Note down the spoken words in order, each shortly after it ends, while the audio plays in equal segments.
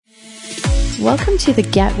Welcome to the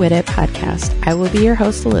Get With It podcast. I will be your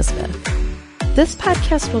host, Elizabeth. This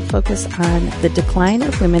podcast will focus on the decline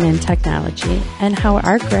of women in technology and how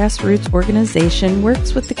our grassroots organization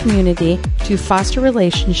works with the community to foster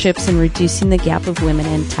relationships and reducing the gap of women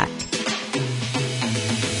in tech.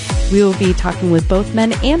 We will be talking with both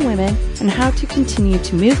men and women on how to continue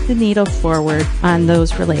to move the needle forward on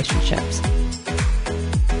those relationships.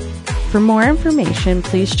 For more information,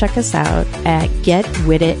 please check us out at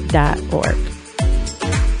getwithit.org.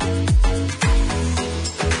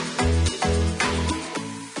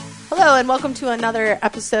 Hello, and welcome to another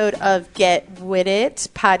episode of Get With It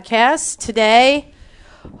podcast. Today,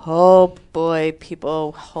 oh boy,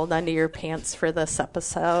 people, hold on to your pants for this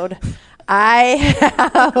episode. I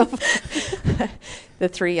have the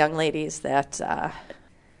three young ladies that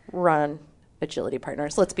run Agility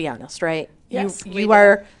Partners. Let's be honest, right? Yes, you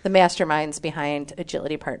are the masterminds behind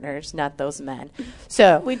Agility Partners, not those men.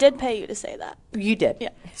 So we did pay you to say that. You did. Yeah.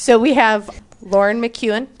 So we have Lauren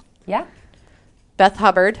McEwen. Yeah. Beth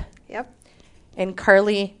Hubbard. Yep. And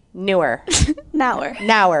Carly Neuer. Nauer.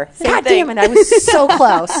 God damn it, I was so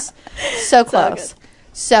close. So close.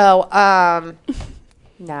 So, Nauer.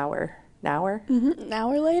 Mm-hmm. An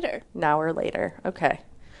hour later. An hour later. Okay.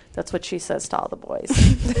 That's what she says to all the boys.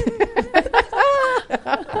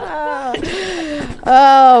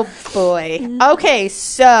 Oh, boy. Okay,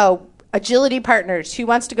 so Agility Partners. Who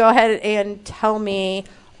wants to go ahead and tell me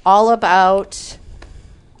all about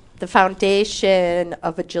the foundation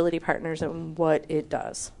of Agility Partners and what it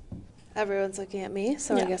does? Everyone's looking at me,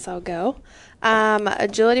 so yeah. I guess I'll go.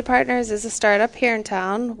 Agility Partners is a startup here in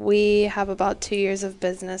town. We have about 2 years of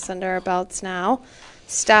business under our belts now,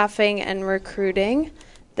 staffing and recruiting.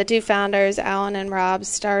 The two founders, Alan and Rob,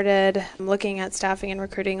 started looking at staffing and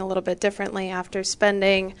recruiting a little bit differently after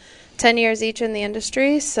spending 10 years each in the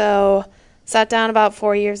industry. So sat down about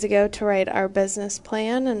 4 years ago to write our business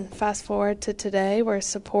plan, and fast forward to today, we're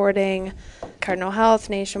supporting Cardinal Health,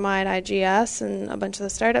 Nationwide, IGS, and a bunch of the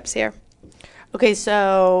startups here. Okay,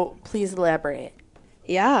 so please elaborate.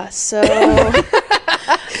 Yeah, so...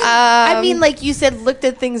 I mean, like you said, looked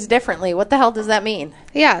at things differently. What the hell does that mean?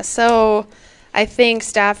 Yeah, so I think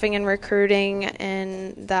staffing and recruiting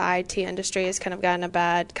in the IT industry has kind of gotten a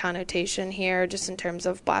bad connotation here, just in terms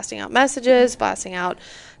of blasting out messages, blasting out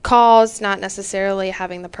calls, not necessarily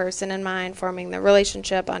having the person in mind, forming the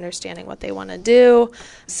relationship, understanding what they want to do.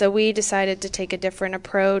 So we decided to take a different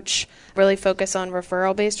approach, really focus on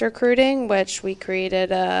referral-based recruiting, which we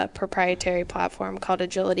created a proprietary platform called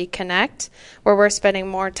Agility Connect, where we're spending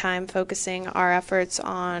more time focusing our efforts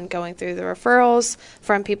on going through the referrals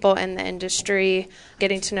from people in the industry,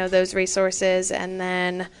 getting to know those resources, and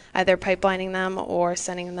then either pipelining them or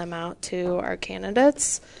sending them out to our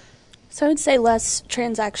candidates. So I would say less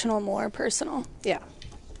transactional, more personal. Yeah.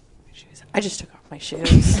 I just took off my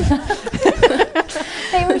shoes.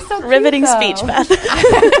 They were so riveting cute, speech, Beth.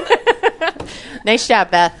 Nice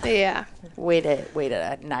job, Beth. Yeah. Way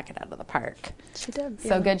to knock it out of the park. She did.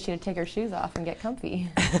 So good she would take her shoes off and get comfy.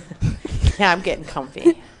 Yeah, I'm getting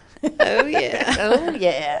comfy. Oh, yeah. Oh,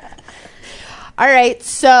 yeah. All right,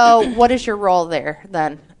 so what is your role there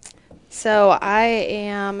then? So I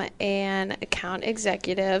am an account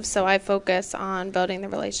executive, so I focus on building the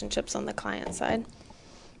relationships on the client side.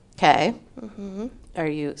 Okay. Mm-hmm. Are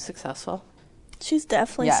you successful? She's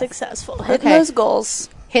definitely Yes. successful. Hitting Okay. those goals.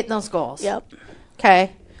 Hitting those goals. Yep.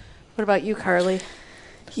 Okay. What about you, Carly?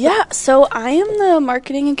 Yeah, so I am the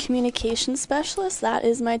marketing and communications specialist. That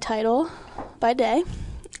is my title by day.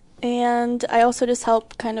 And I also just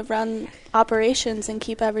help kind of run operations and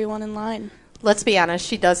keep everyone in line. Let's be honest.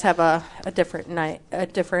 She does have a different name,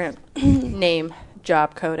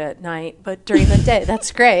 job code at night, but during the day,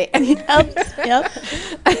 that's great. Yep.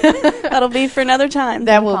 That'll be for another time.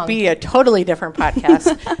 That will be a totally different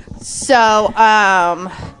podcast. So,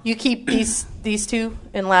 you keep these two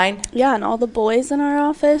in line? Yeah, and all the boys in our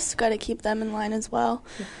office, got to keep them in line as well.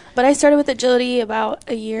 But I started with Agility about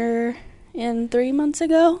a year and 3 months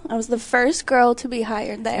ago. I was the first girl to be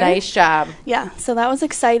hired there. Nice job. Yeah, so that was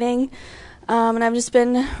exciting. And I've just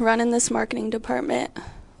been running this marketing department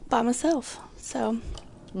by myself. So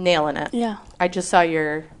Nailing it. yeah. I just saw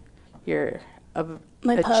your My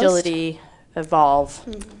Agility Evolve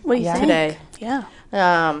What do you think? today. Yeah.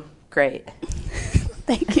 Great.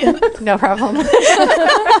 Thank you. No problem.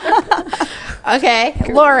 Okay,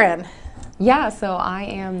 Lauren. Yeah, so I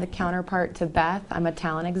am the counterpart to Beth. I'm a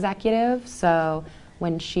talent executive, so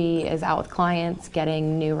when she is out with clients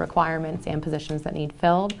getting new requirements and positions that need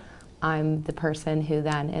filled, I'm the person who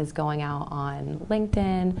then is going out on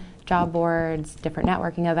LinkedIn, job boards, different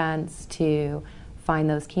networking events to find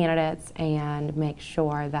those candidates and make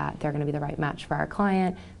sure that they're going to be the right match for our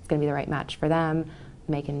client. It's going to be the right match for them,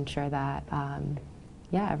 making sure that,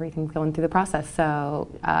 everything's going through the process. So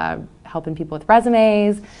helping people with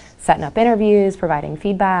resumes, setting up interviews, providing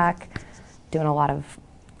feedback, doing a lot of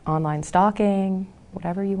online stalking,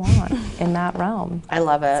 whatever you want in that realm. I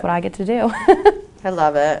love it. That's what I get to do. I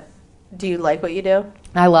love it. Do you like what you do?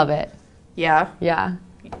 I love it. Yeah? Yeah.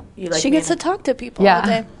 You like She gets to talk to people all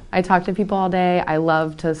day. I talk to people all day. I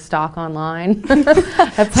love to stalk online.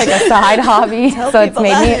 That's like a side hobby. So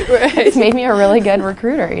it's made me a really good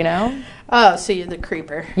recruiter, you know? Oh, so you're the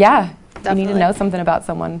creeper. Yeah. Definitely. You need to know something about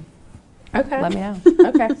someone. Okay. Let me know.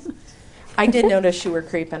 Okay. I did notice you were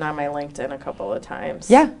creeping on my LinkedIn a couple of times.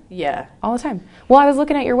 Yeah. Yeah. All the time. Well, I was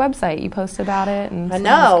looking at your website. You posted about it. And I someone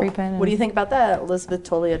know. was creeping What do you think about that?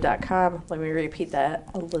 ElizabethTolia.com. Let me repeat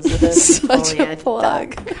that.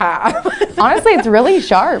 ElizabethTolia.com. Honestly, it's really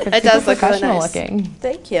sharp. It's It does super look really professional nice. looking.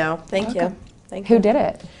 Thank you. Thank you. Who did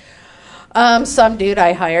it? Some dude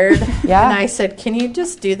I hired. Yeah. And I said, can you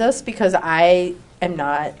just do this? Because I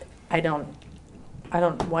don't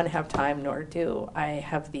one, have time, nor do I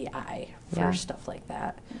have the eye for stuff like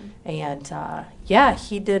that. And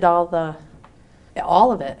he did all of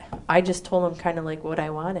it. I just told him kind of like what I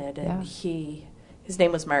wanted, and his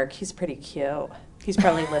name was Mark. He's pretty cute. He's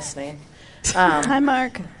probably listening. Hi,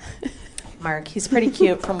 Mark. Mark, he's pretty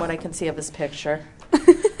cute from what I can see of his picture.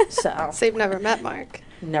 So So you've never met Mark?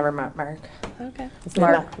 never met Mark. Okay. Is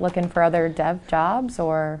Mark looking for other dev jobs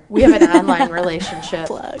or? We have an online relationship.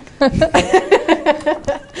 Plug.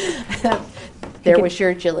 There was your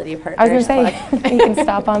agility partner. I was going to say, you can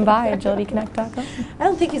stop on by agilityconnect.com. I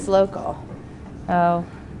don't think he's local. Oh,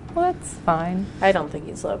 well, that's fine. I don't think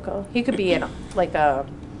he's local. He could be a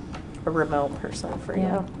remote person for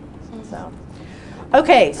you. So,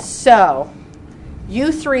 okay, so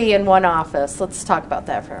you three in one office. Let's talk about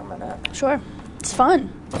that for a minute. Sure. It's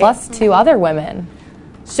fun. Plus 2 other women.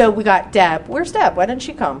 So we got Deb. Where's Deb? Why didn't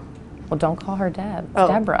she come? Well, don't call her Deb. Oh.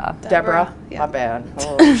 Deborah. Deborah. Yeah. My bad.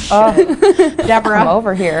 Oh, shit. Come Deborah.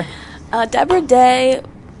 over here. Deborah Day,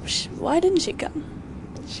 why didn't she come?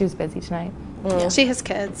 She was busy tonight. She has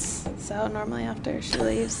kids, so normally after she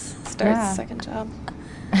leaves, starts Yeah. a second job.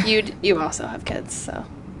 You also have kids, so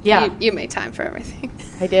Yeah. you make time for everything.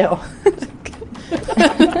 I do.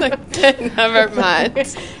 Never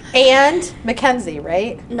mind. And Mackenzie,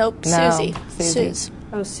 right? Nope, No, Susie. Susie. Suze.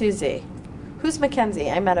 Oh, Susie. Who's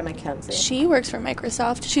Mackenzie? I met a Mackenzie. She works for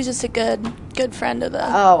Microsoft. She's just a good friend of the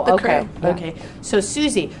Oh, crew. okay. Okay. So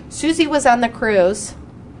Susie was on the cruise,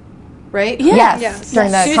 right? Yeah. Yes,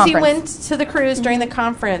 during the Susie conference. went to the cruise during the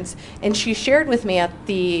conference, and she shared with me at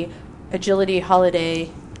the Agility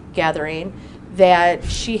Holiday Gathering that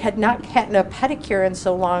she had not had a pedicure in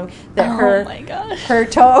so long that Oh my gosh. her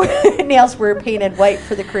toenails were painted white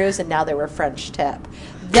for the cruise, and now they were French tip.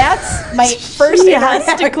 That's my first She has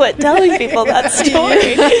to quit telling people that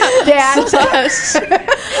story.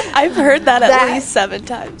 I've heard that at least 7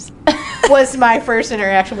 times. was my first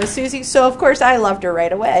interaction with Susie. So, of course, I loved her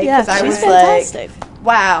right away. Yeah, I she's was fantastic. like,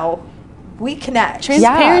 wow, we connect.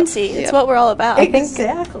 Transparency. It's what we're all about. I think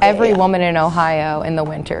Exactly. every woman in Ohio in the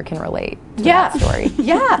winter can relate to that story.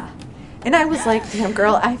 Yeah. And I was like, damn,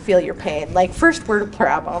 girl, I feel your pain. Like, first word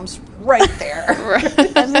problems right there.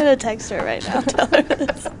 I'm going to text her right now. Tell her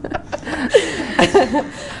this.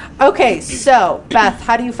 Okay, so, Beth,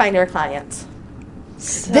 how do you find our clients?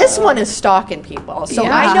 This one is stalking people. So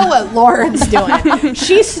I know what Lauren's doing.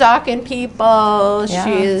 She's stalking people. Yeah.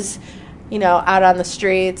 She's, out on the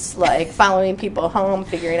streets, like following people home,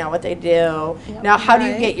 figuring out what they do. Now, how do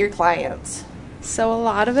you get your clients? So a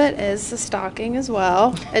lot of it is the stalking as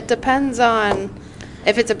well. It depends on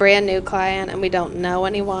if it's a brand new client and we don't know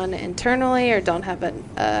anyone internally or don't have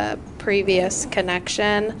a previous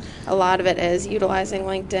connection. A lot of it is utilizing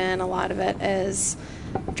LinkedIn. A lot of it is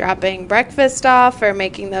dropping breakfast off or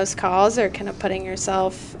making those calls or kind of putting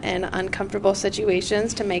yourself in uncomfortable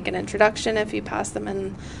situations to make an introduction if you pass them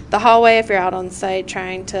in the hallway, if you're out on site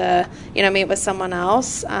trying to, meet with someone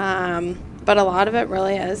else. But a lot of it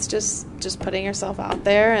really is just putting yourself out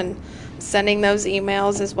there and sending those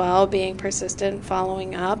emails as well, being persistent,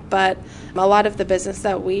 following up. But a lot of the business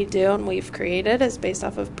that we do and we've created is based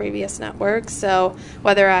off of previous networks. So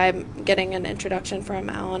whether I'm getting an introduction from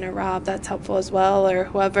Alan or Rob, that's helpful as well, or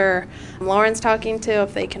whoever Lauren's talking to,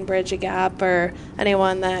 if they can bridge a gap, or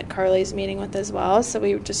anyone that Carly's meeting with as well. So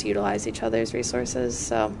we just utilize each other's resources.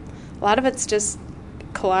 So a lot of it's just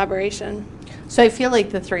collaboration. So I feel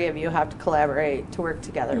like the three of you have to collaborate to work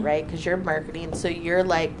together, right? Because you're marketing, so you're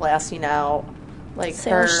like blasting out like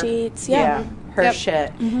Sales her sheets, her Yep.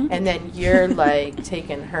 shit, and then you're like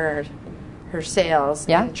taking her her sales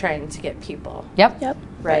Yeah. and trying to get people, Yep. Yep.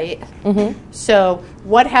 right? Mm-hmm. So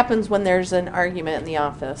what happens when there's an argument in the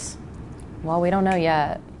office? Well, we don't know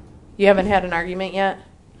yet. You haven't had an argument yet?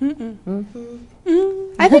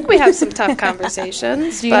 I think we have some tough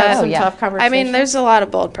conversations. Do you have but some tough I conversations? mean, there's a lot of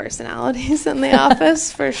bold personalities in the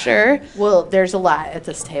office for sure. Well, there's a lot at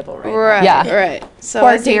this table right Right. Yeah. Right. So Poor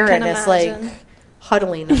as you can Darren is like imagine-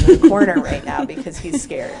 huddling in the corner right now because he's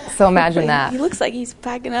scared. So imagine that. He looks like he's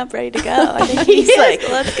packing up, ready to go. I think he's like,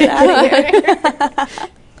 let's get out of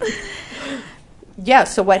here. Yeah,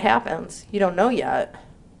 so what happens? You don't know yet.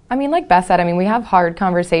 I mean, like Beth said, I mean, we have hard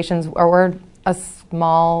conversations, or we're a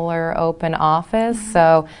smaller open office,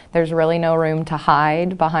 so there's really no room to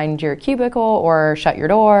hide behind your cubicle or shut your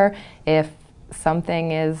door. If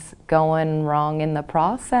something is going wrong in the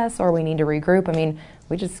process or we need to regroup, I mean,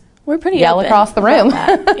 we just We're pretty yell open across the room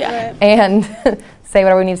Yeah. and say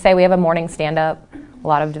whatever we need to say. We have a morning stand-up. A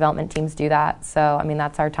lot of development teams do that. So, I mean,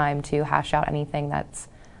 that's our time to hash out anything that's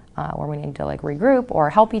where we need to like regroup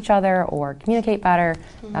or help each other or communicate better.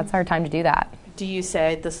 That's our time to do that. Do you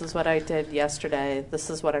say, this is what I did yesterday,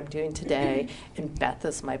 this is what I'm doing today, and Beth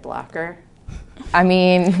is my blocker? I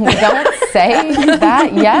mean, we don't say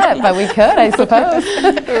that yet, but we could, I suppose.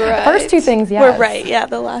 First two things, yes. We're right. Yeah,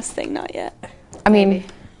 the last thing, not yet. I mean,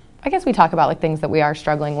 I guess we talk about like things that we are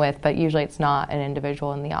struggling with, but usually it's not an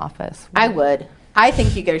individual in the office. I would. I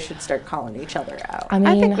think you guys should start calling each other out. I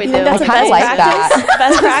mean, think we do. I That's a kind of best like practice. that.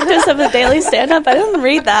 Best practice of the daily stand-up. I didn't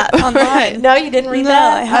read that online. No, you didn't read No,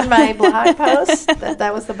 I that on my blog post?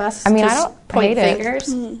 That was the best? I mean, I Just don't point hate it.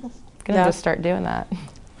 fingers? Gonna No. just start doing that.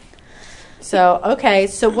 So, okay,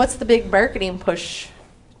 so what's the big marketing push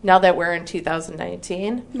now that we're in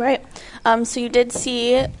 2019? Right. So you did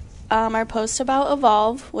see our post about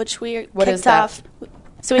Evolve, which we What kicked is that? off.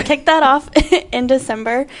 So we kicked that off in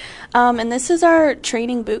December. And this is our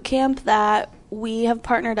training boot camp that we have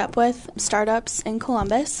partnered up with startups in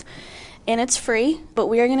Columbus. And it's free, but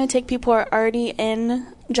we are going to take people who are already in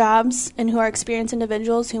jobs and who are experienced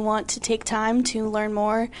individuals who want to take time to learn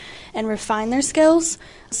more and refine their skills.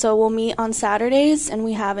 So we'll meet on Saturdays, and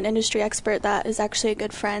we have an industry expert that is actually a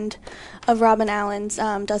good friend of Robin Allen's,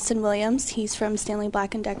 Dustin Williams. He's from Stanley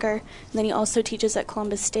Black & Decker, and then he also teaches at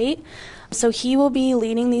Columbus State. So he will be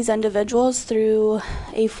leading these individuals through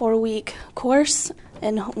a 4-week course.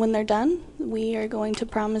 And when they're done, we are going to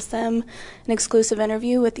promise them an exclusive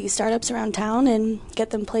interview with these startups around town and get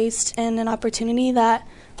them placed in an opportunity that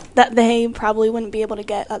they probably wouldn't be able to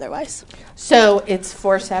get otherwise. So it's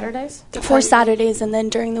 4 Saturdays? 4 Saturdays, and then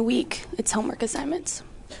during the week, it's homework assignments.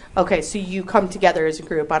 Okay, so you come together as a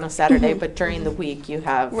group on a Saturday, but during the week you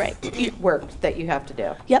have Right. work that you have to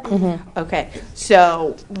do. Yep. Okay,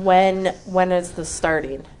 so when is this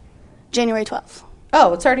starting? January 12th.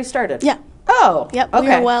 Oh, it's already started. Yeah. Oh, Yep. Okay.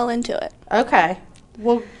 We are well into it. Okay.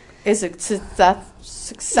 Well, is it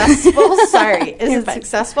successful? Sorry, is You're it fine.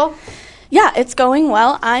 successful? Yeah, it's going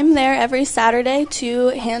well. I'm there every Saturday to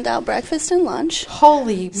hand out breakfast and lunch.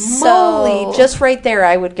 Holy So- moly! Just right there,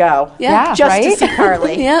 I would go. Yeah, just right? to see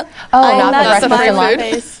Carly. Yep. Oh, I am not the that breakfast and smiley lunch?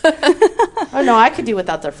 face. Oh no, I could do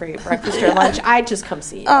without the free breakfast or lunch. I'd just come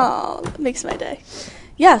see you. Oh, that makes my day.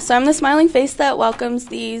 Yeah, so I'm the smiling face that welcomes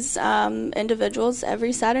these individuals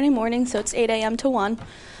every Saturday morning, so it's 8 a.m. to 1.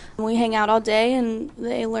 We hang out all day, and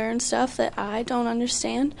they learn stuff that I don't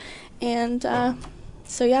understand. And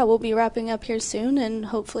so, yeah, we'll be wrapping up here soon, and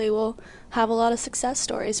hopefully we'll have a lot of success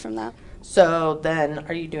stories from that. So then,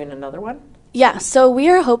 are you doing another one? Yeah, so we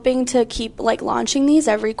are hoping to keep launching these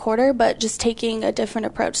every quarter, but just taking a different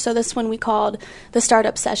approach. So this one we called the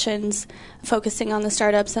startup sessions, focusing on the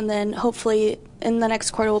startups, and then hopefully in the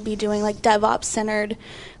next quarter we'll be doing DevOps-centered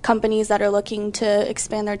companies that are looking to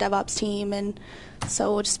expand their DevOps team, and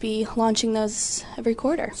so we'll just be launching those every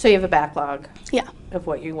quarter. So you have a backlog Yeah. of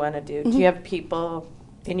what you want to do. Do you have people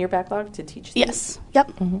in your backlog to teach these? Yes.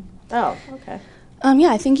 Yep. Oh, okay.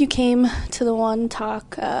 Yeah, I think you came to the one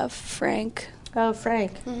talk, Frank. Oh,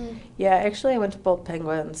 Frank. Yeah, actually, I went to both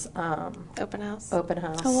Penguins Open house. open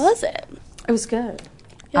house. How was it? It was good.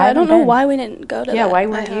 Yeah, I I don't haven't know been. why we didn't go to Yeah, that. why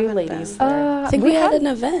weren't you haven't ladies been. there? I think we had an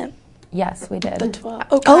event. Yes, we did. The 12th.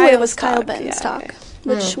 Oh, it Kyle's was Kyle talk, Benton's yeah, talk. okay.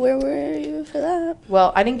 Where were you for that?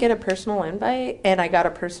 Well, I didn't get a personal invite, and I got a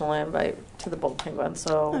personal invite to the Bold Penguin,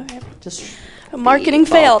 so Okay. just A marketing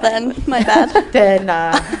fail then. My bad. then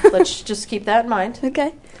let's just keep that in mind.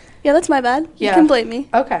 Okay. Yeah, that's my bad. Yeah. You can blame me.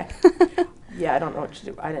 Okay. Yeah, I don't know what to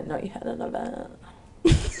do. I didn't know you had an event.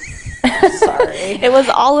 Sorry. It was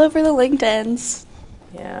all over the LinkedIn's.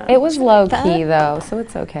 Yeah. It was low that. key though, so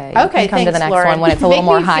it's okay. Okay, you can come to thanks, the next Lauren. one when it's a little Make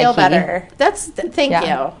more me high feel key. better. Thank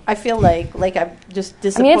Yeah. you. I feel like I'm just I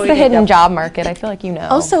disappointed. mean, it's the hidden job market. I feel like you know.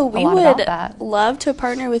 Also, a we lot would about that. love to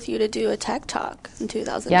partner with you to do a tech talk in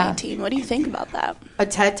 2018. What do you think about that? A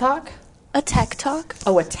TED Talk? A tech talk?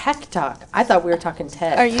 Oh, a tech talk. I thought we were talking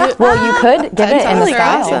TED. Are you Well, you could give it in totally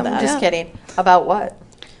style. awesome. I'm just Yeah. kidding. About what?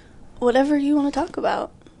 whatever you want to talk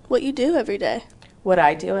about? What you do every day? What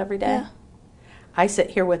I do every day? Yeah. I sit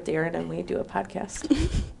here with Darren and we do a podcast.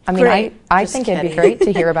 I mean, Great. I Just think it'd be kidding. great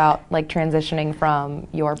to hear about like transitioning from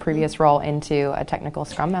your previous role into a technical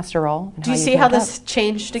Scrum Master role. and Do you see came how up. this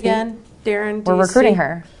changed again, Darren? Do We're you recruiting see-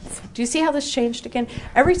 her. Do you see how this changed again?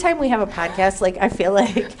 Every time we have a podcast, like I feel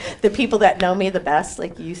like the people that know me the best,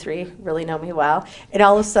 like you three, really know me well, it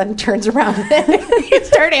all of a sudden turns around and you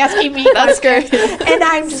start asking me questions, and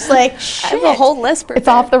I'm just like, I shit, have a whole list prepared. It's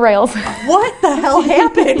off the rails. what the hell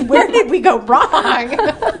happened? Where did we go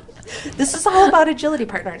wrong? This is all about agility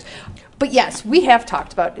partners. But yes, we have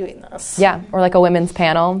talked about doing this. Yeah, or like a women's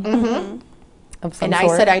panel of some And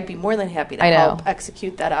sort. I said I'd be more than happy to I know. help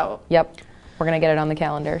execute that out. Yep, we're gonna get it on the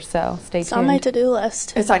calendar. So stay It's on my tuned. to-do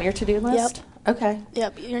list. It's on your to-do list? Okay.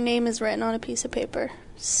 Yep, your name is written on a piece of paper,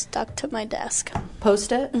 stuck to my desk.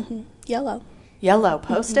 Post it. Yellow, Yellow.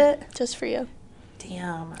 Post it. just for you.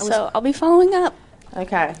 Damn. So I'll be following up.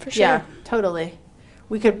 Okay. For Yeah, sure. totally.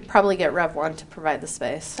 We could probably get Rev 1 to provide the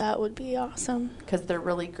space That would be awesome. because they're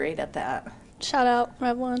really great at that. Shout out,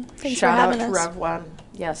 Rev One. Thanks Shout for out having to us. Rev 1.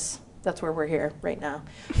 Yes, that's where we're here right now.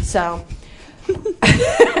 So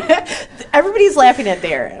everybody's laughing at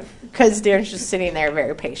Darren because Darren's just sitting there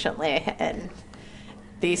very patiently, and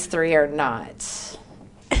these three are not.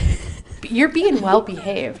 You're being well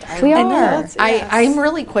behaved. We I know, are. that's- I'm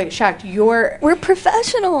really quite shocked. We're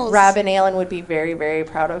professionals. Robin Allen would be very, very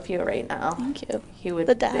proud of you right now. Thank you. He would.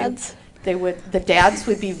 The dads. They would. The dads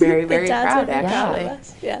would be very, very dads proud. would be proud Actually, of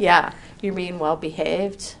us, yeah. Yeah, you're being well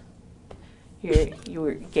behaved.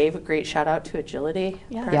 You gave a great shout out to Agility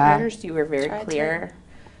Yeah. Partners. You were very Tried to. clear.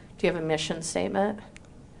 Do you have a mission statement?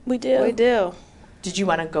 We do. We do. Did you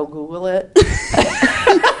want to go Google it?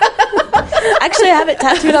 Actually, I have it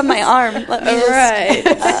tattooed on my arm. Let me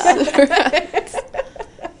just,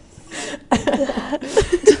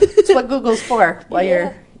 It's what Google's for. While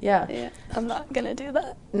you're Yeah, I'm not going to do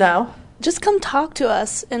that. no. Just come talk to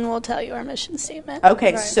us, and we'll tell you our mission statement.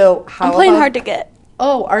 Okay, so how I'm playing about- hard to get.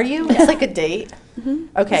 Oh, are you? It's like a date.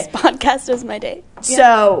 Okay. This podcast is my date.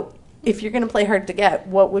 So, if you're going to play hard to get,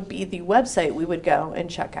 what would be the website we would go and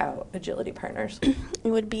check out Agility Partners? It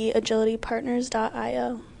would be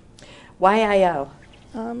agilitypartners.io. Why IO?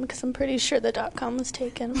 Because I'm pretty sure the .com was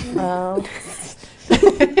taken. Oh,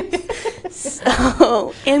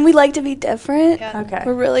 So, and we like to be different. Yeah. okay.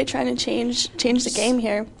 We're really trying to change the game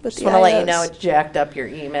here with Just the want to let you IOs. know it jacked up your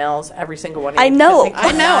emails, every single one. Of I you, know. because they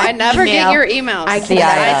I know. I never email. get your emails. I I,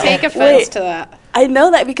 cannot. take offense Wait. to that. I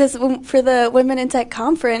know that because for the Women in Tech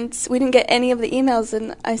conference, we didn't get any of the emails,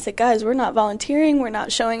 and I said, guys, we're not volunteering, we're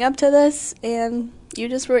not showing up to this, and you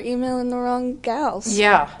just were emailing the wrong gals.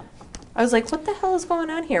 Yeah. I was like, what the hell is going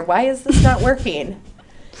on here? Why is this not working?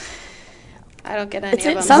 I don't get any of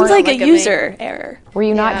It them. sounds Don't like a look at me. user error Were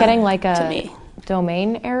you not Yeah. getting like a to me.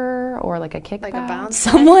 domain error or like a kickback? Like a bounce.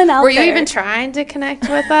 Someone out Were you there. even trying to connect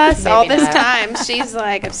with us all Maybe this not. time? She's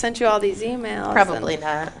like, I've sent you all these emails. Probably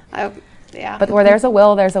not. and yeah. But where there's a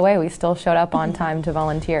will, there's a way. We still showed up on time to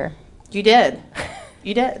volunteer. You did.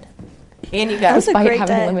 You did. And you That got was a Despite great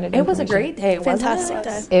having day. limited It was a information. great day, wasn't Fantastic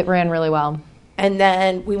it? day. It ran really well. And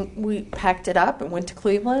then we packed it up and went to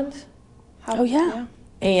Cleveland Oh, yeah.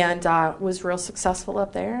 and was real successful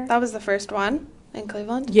up there. That was the first one in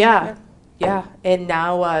Cleveland? Yeah. Yeah. And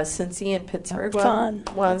now Cincy and Pittsburgh Fun.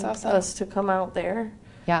 want That's awesome. us to come out there.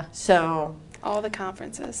 Yeah. So All the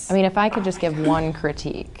conferences. I mean, if I could just give one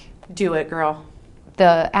critique, do it, girl.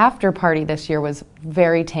 the after party this year was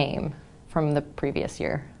very tame from the previous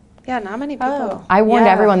year. Yeah, not many people. Oh. I warned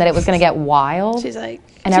Yeah. everyone that it was going to get wild, She's like,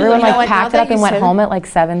 and She's everyone like, you know like what, now packed that it up you and went said- home at like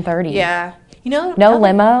 7:30. Yeah. You know, No now that-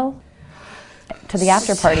 limo to the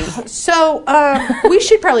after party. So we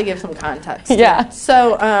should probably give some context. Yeah.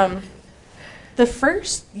 So the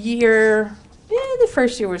first year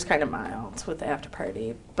was kind of mild with the after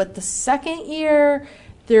party, but the second year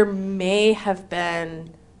there may have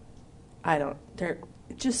been,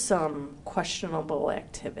 just some questionable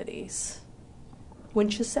activities.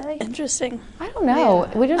 Wouldn't you say? Interesting. I don't know.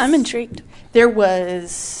 We just I'm intrigued. There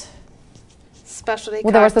was specialty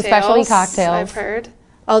Well, there was the specialty cocktails, cocktails. I've heard.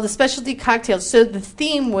 the specialty cocktails. So the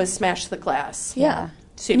theme was Smash the Glass. Yeah.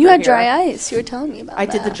 And you had dry ice. You were telling me about I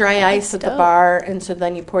that. did the dry ice at the dope. bar, and so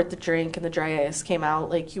then you poured the drink, and the dry ice came out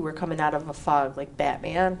like you were coming out of a fog, like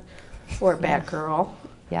Batman or Batgirl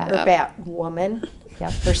Yeah. or Batwoman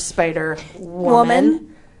Yep. or Spider Woman.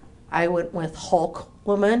 Woman. I went with Hulk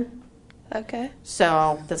Woman, Okay.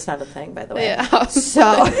 so that's not a thing, by the way. Yeah.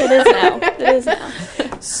 So, It is now. It is now.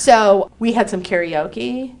 so we had some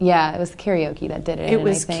karaoke. Yeah, it was karaoke that did it. It in,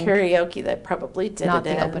 was I think. karaoke that probably did Not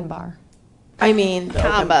it the in. open bar. I mean, the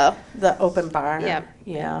Combo. the open bar. Yep.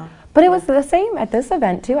 Yeah. But it was the same at this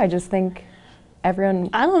event too. I just think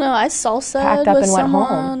everyone. I don't know. I salsaed Packed up with and went home.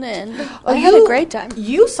 someone, and I had a great time.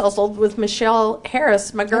 You salsed with Michelle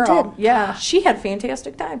Harris, my girl. did. Yeah, she had a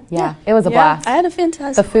fantastic time. Yeah, it was a Yeah. blast. I had a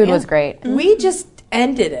fantastic. The food yeah. was great. We just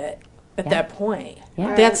ended it at Yeah. that point.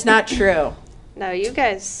 Yeah. That's not true. No, you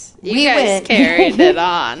guys We went. carried it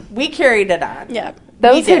on. We carried it on. Yeah.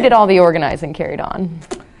 Those We who did all the organizing carried on.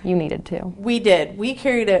 You needed to. We did. We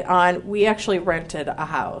carried it on. We actually rented a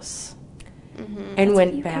house and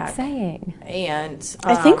went You kept back. saying. And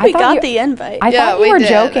I think we thought got you- the invite. I Yeah, thought you we were did.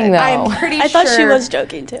 joking though. I'm pretty I thought she sure was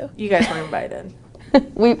joking too. you guys were invited.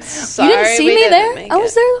 we Sorry, You didn't see we me didn't there? make I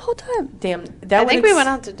was it. there the whole time. Damn, that I think would we went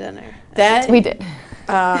out to dinner. That we did.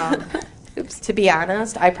 To be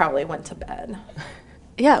honest, I probably went to bed.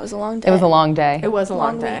 Yeah, it was a long day. It was a long day. It was a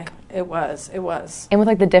long Long day. week. It was. It was. And with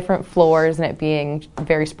like the different floors and it being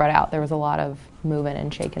very spread out, there was a lot of moving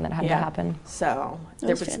and shaking that had to happen. So It there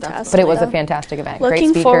was was fantastic. But it was Yeah. a fantastic event. Great Looking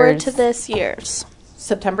speakers. forward to this year's.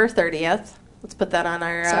 September 30th. Let's put that on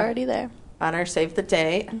It's our already there. on our save the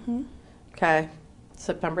date. Mm-hmm. Okay,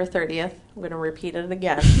 September 30th. I'm gonna repeat it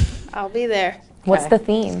again. I'll be there. What's Okay. the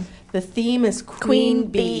theme? The theme is Queen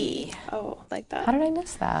Bee. Oh, like that. How did I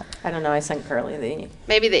miss that? I don't know. I sent Curly the.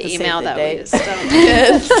 Maybe the The email save the that date. we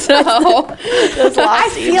just don't get. So I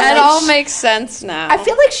feel it like all makes sense now. I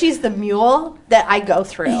feel like she's the mule that I go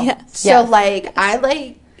through. Yes. So Yes. like I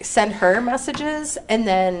like send her messages and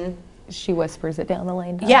then She whispers it down the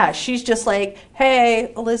lane. yeah, she's just like,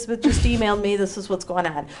 "Hey, Elizabeth just emailed me. This is what's going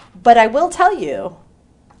on." But I will tell you,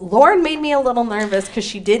 Lauren made me a little nervous because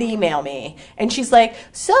she did email me, and she's like,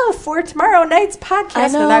 "So for tomorrow night's podcast," I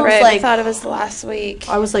know. and I was right, I like, thought it was last week.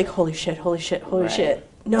 "I was like, holy shit, holy shit, holy Right. shit."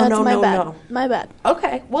 No, That's no, my no, bad. no. My bad.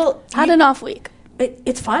 Okay, well, Had an off week.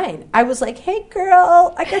 it's fine. I was like, "Hey,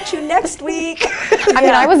 girl, I got you next week." I mean,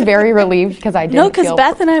 I was very relieved because I didn't No, because feel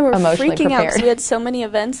Beth and I were emotionally freaking out prepared. because we had so many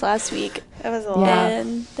events last week. It was a Yeah. lot.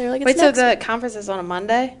 And they were like, it's Wait, so next the week. conference is on a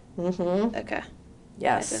Monday? Mm-hmm. Okay. I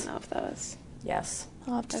Yes. didn't know if that was. Yes.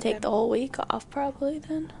 I'll have to Okay. take the whole week off probably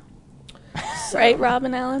then. Right, Rob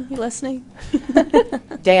and Alan? You listening?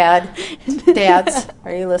 Dads,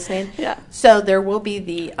 are you listening? Yeah. So there will be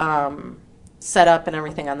the setup and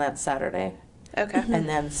everything on that Saturday. Okay. And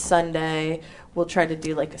then Sunday, we'll try to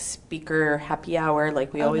do like a speaker happy hour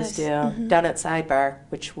like we always nice. do down at Sidebar,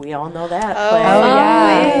 which we all know that. Oh, place. Oh,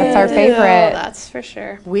 yeah. we That's our do. favorite. That's for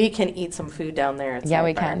sure. We can eat some food down there at Yeah,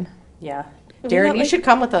 we Sidebar. can. Yeah. We Darren, got, you like- should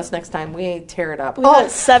come with us next time. We tear it up. We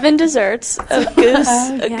got 7 desserts, a goose,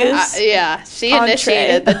 a yeah. goose. Yeah, she Entree.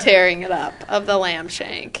 initiated the tearing it up of the lamb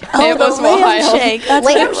shank. Oh, it was the lamb wild. shank. That's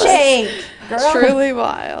what it Lamb was. shank. Girl. Truly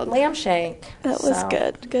wild. Lamb shank. That was So,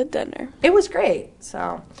 good. Good dinner. It was great.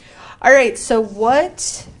 So, all right. So,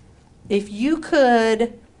 what if you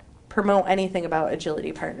could promote anything about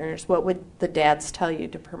Agility Partners? What would the dads tell you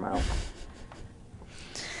to promote?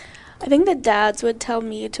 I think the dads would tell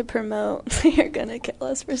me to promote. You're going to kill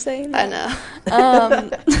us for saying I that.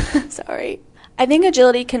 know. Sorry. I think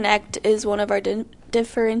Agility Connect is one of our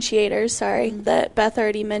differentiators, that Beth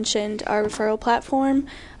already mentioned, our referral platform.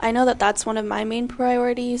 I know that that's one of my main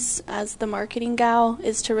priorities as the marketing gal,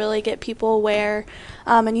 is to really get people aware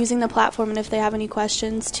and using the platform, and if they have any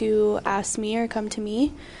questions, to ask me or come to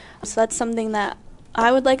me. So that's something that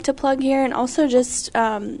I would like to plug here, and also just,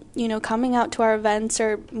 coming out to our events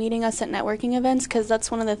or meeting us at networking events, because that's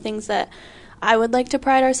one of the things that I would like to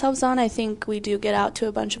pride ourselves on. I think we do get out to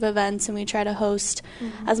a bunch of events and we try to host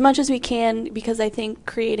as much as we can, because I think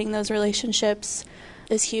creating those relationships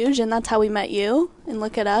is huge, and that's how we met you. And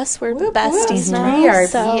look at us, we're Whoop, besties whoop. now. We are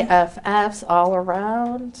so, BFFs all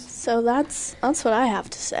around. so that's what I have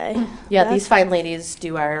to say. Yeah, That's- these fine ladies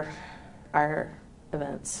do our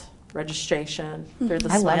events. Registration. They're the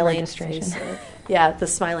I love smiling registration. faces. Yeah, the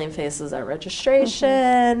smiling faces at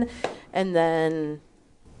registration. And then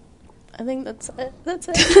I think that's it. That's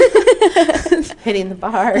it. hitting the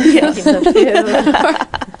bar, taking the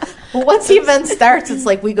food. Well, once the event starts, it's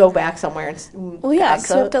like we go back somewhere and Well, yeah, because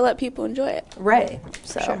we have gossip. to let people enjoy it. Right.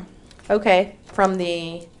 So, Sure. okay, from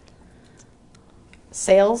the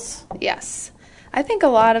sales. Yes. I think a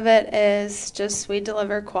lot of it is just we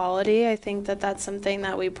deliver quality. I think that that's something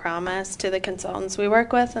that we promise to the consultants we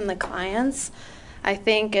work with and the clients. I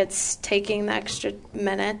think it's taking the extra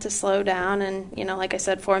minute to slow down and, like I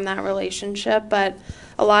said, form that relationship. But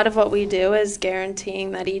a lot of what we do is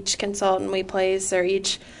guaranteeing that each consultant we place or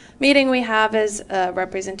each meeting we have is a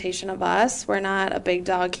representation of us. We're not a big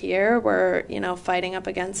dog here. We're, fighting up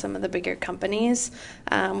against some of the bigger companies.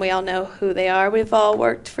 We all know who they are. We've all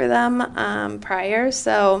worked for them prior.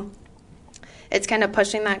 So it's kind of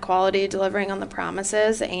pushing that quality, delivering on the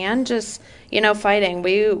promises, and just, fighting.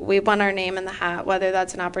 We want our name in the hat, whether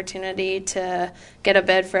that's an opportunity to get a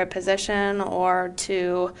bid for a position or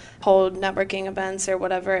to hold networking events or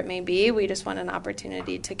whatever it may be. We just want an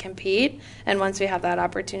opportunity to compete. And once we have that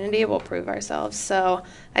opportunity, we'll prove ourselves. So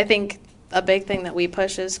I think a big thing that we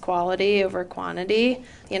push is quality over quantity.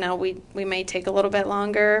 We may take a little bit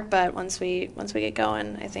longer, but once we get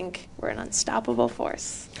going, I think we're an unstoppable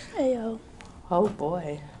force. Ayo. Oh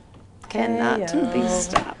boy. Cannot Ayo. be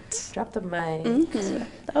stopped. Drop the mic. Mm-hmm.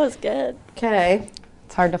 That was good. Okay.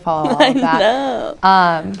 It's hard to follow all of that. No.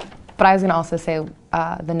 But I was going to also say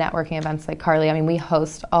the networking events like Carly, I mean, we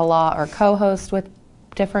host a lot or co-host with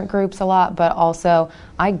different groups a lot, but also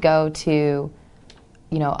I go to,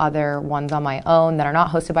 other ones on my own that are not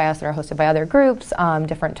hosted by us, that are hosted by other groups,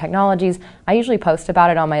 different technologies. I usually post about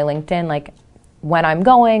it on my LinkedIn, like when I'm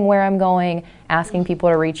going, where I'm going, asking people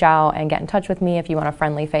to reach out and get in touch with me if you want a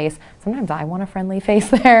friendly face. Sometimes I want a friendly face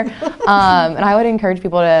there. And I would encourage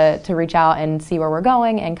people to reach out and see where we're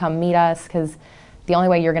going and come meet us, because the only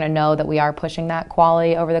way you're going to know that we are pushing that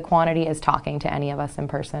quality over the quantity is talking to any of us in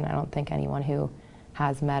person. I don't think anyone who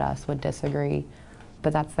has met us would disagree.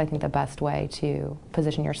 But that's, I think, the best way to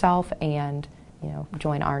position yourself and,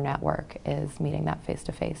 join our network is meeting that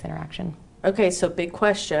face-to-face interaction. Okay, so big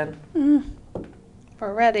question.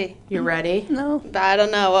 We're ready. You ready? No. I don't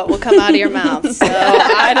know what will come out of your mouth, so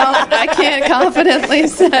I can't confidently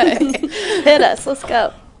say. Hit us. Let's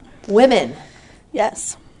go. Women.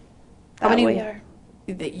 Yes. How many we are?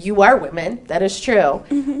 You are women. That is true.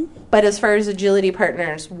 Mm-hmm. But as far as agility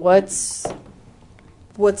partners, what's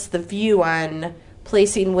the view on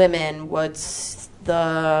placing women? What's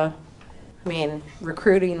the,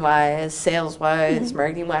 recruiting-wise, sales-wise,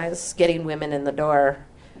 marketing-wise, getting women in the door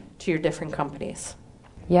to your different companies?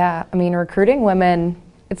 Yeah, recruiting women,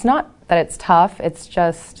 it's not that it's tough, it's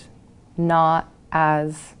just not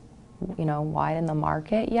as, wide in the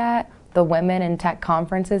market yet. The Women in Tech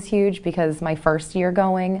conference is huge because my first year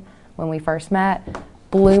going, when we first met,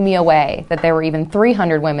 blew me away that there were even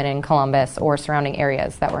 300 women in Columbus or surrounding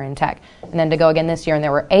areas that were in tech. And then to go again this year, and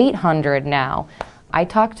there were 800 now. I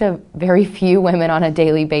talk to very few women on a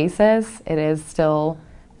daily basis. It is still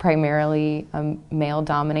primarily a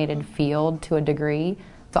male-dominated field to a degree.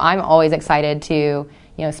 So I'm always excited to,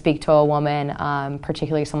 speak to a woman,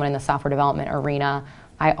 particularly someone in the software development arena.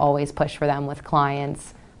 I always push for them with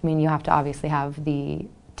clients. You have to obviously have the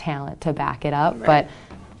talent to back it up, but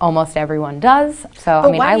almost everyone does. So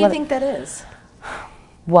But why do you think that is?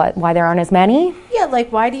 Why there aren't as many? Yeah,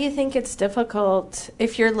 why do you think it's difficult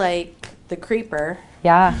if you're the creeper,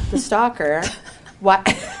 Yeah. the stalker? Why?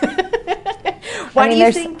 Why do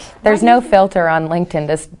you think? There's no filter on LinkedIn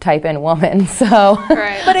to type in woman, so.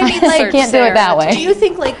 Right. But I can't do it that way. Do you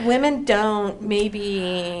think women don't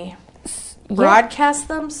maybe broadcast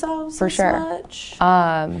themselves for as sure. much?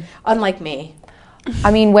 Unlike me.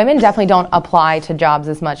 Women definitely don't apply to jobs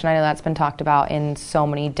as much, and I know that's been talked about in so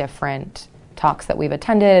many different talks that we've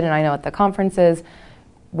attended, and I know at the conferences,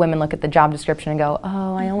 women look at the job description and go,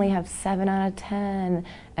 oh, I only have 7 out of 10,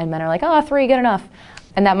 and men are like, oh, 3, good enough.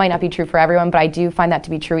 And that might not be true for everyone, but I do find that to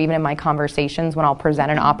be true even in my conversations when I'll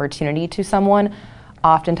present an opportunity to someone.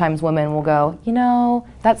 Oftentimes women will go,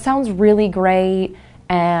 that sounds really great,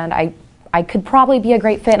 and I could probably be a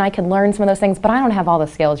great fit and I could learn some of those things, but I don't have all the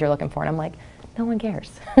skills you're looking for. And I'm like, no one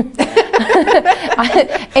cares. HR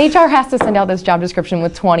has to send out this job description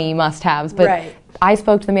with 20 must-haves, but I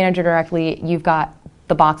spoke to the manager directly. You've got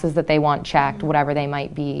the boxes that they want checked, whatever they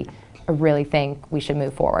might be. I really think we should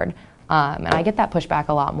move forward. And I get that pushback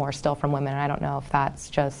a lot more still from women, and I don't know if that's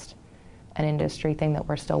just an industry thing that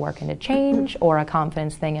we're still working to change or a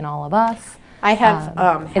confidence thing in all of us. I have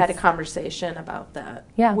had a conversation about that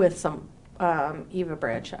with some Eva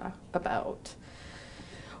Bradshaw about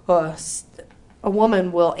a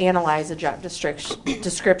woman will analyze a job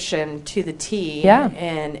description to the T,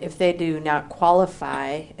 and if they do not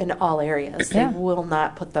qualify in all areas, they will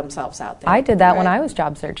not put themselves out there. I did that when I was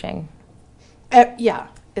job searching.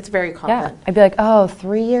 It's very common. I'd be like,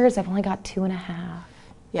 3 years, I've only got 2.5.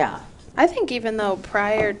 Yeah. I think even though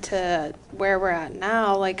prior to where we're at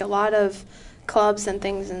now, a lot of clubs and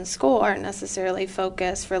things in school aren't necessarily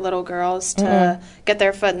focused for little girls to get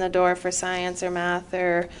their foot in the door for science or math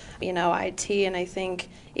or, IT. And I think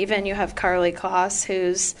even you have Carly Kloss,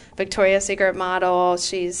 who's Victoria's Secret model.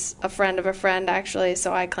 She's a friend of a friend, actually,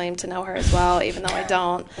 so I claim to know her as well, even though I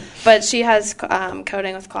don't. But she has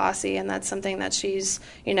Coding with Klossy, and that's something that she's,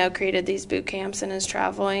 created these boot camps and is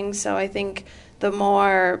traveling. So I think the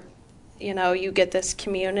more you get this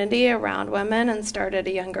community around women and start at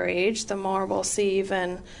a younger age, the more we'll see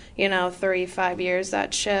even, 3-5 years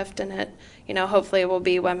that shift. And it, hopefully it will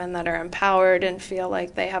be women that are empowered and feel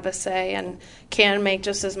like they have a say and can make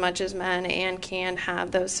just as much as men and can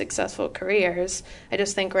have those successful careers. I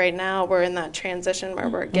just think right now we're in that transition where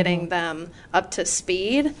we're getting them up to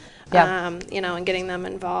speed, and getting them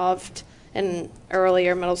involved in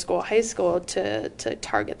earlier middle school, high school to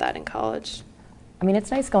target that in college. I mean,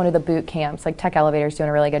 it's nice going to the boot camps. Like Tech Elevator's doing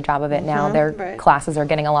a really good job of it now. Their classes are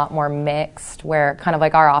getting a lot more mixed, where kind of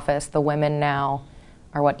like our office, the women now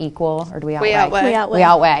are equal, or do we outweigh? We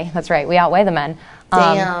outweigh. That's right. We outweigh the men.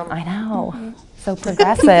 Damn. I know. So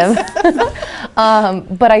progressive.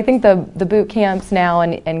 But I think the boot camps now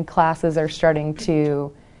and classes are starting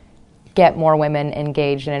to get more women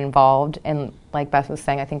engaged and involved. And like Beth was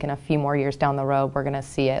saying, I think in a few more years down the road, we're going to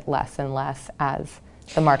see it less and less as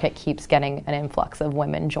the market keeps getting an influx of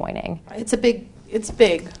women joining. It's big.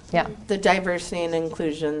 Yeah. The diversity and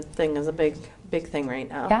inclusion thing is a big thing right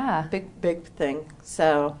now. Yeah. Big thing.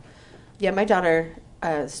 So, yeah, my daughter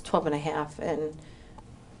is 12 and a half, and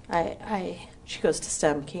she goes to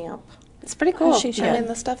STEM camp. It's pretty cool. She should. I mean,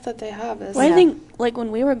 the stuff that they have is... Well, I think, like,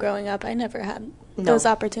 when we were growing up, I never had those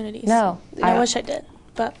opportunities. No. I wish I did,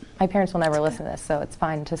 but... My parents will never listen to this, so it's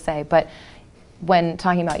fine to say. But when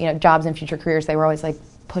talking about, jobs and future careers, they were always, like,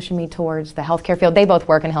 pushing me towards the healthcare field. They both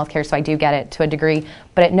work in healthcare, so I do get it to a degree.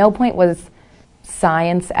 But at no point was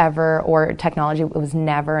science ever or technology, it was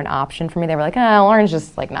never an option for me. They were like, Lauren's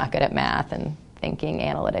just, like, not good at math and thinking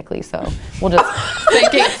analytically, so we'll just...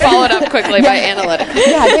 Thinking, followed up quickly by analytically.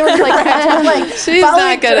 Yeah, they were like she's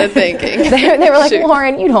not good at thinking. They were like,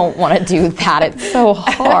 Lauren, you don't want to do that. It's so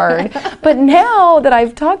hard. But now that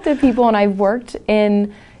I've talked to people and I've worked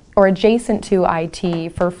in or adjacent to IT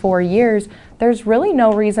for 4 years, there's really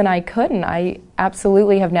no reason I couldn't. I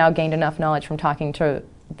absolutely have now gained enough knowledge from talking to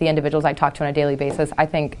the individuals I talk to on a daily basis. I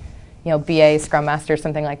think, BA, Scrum Master,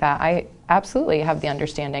 something like that, I absolutely have the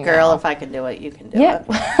understanding. Girl, now. if I can do it, you can do it.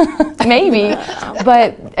 Yeah, maybe.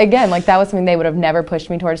 But again, like that was something they would have never pushed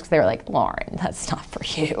me towards because they were like, Lauren, that's not for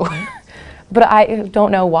you. But I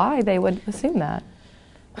don't know why they would assume that.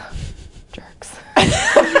 Jerks.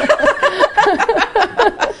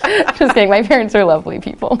 Just kidding. My parents are lovely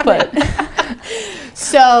people, but...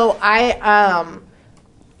 So I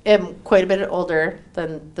am quite a bit older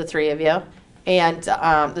than the three of you, and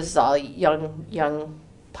this is all young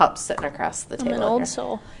pups sitting across the table. I'm an old here.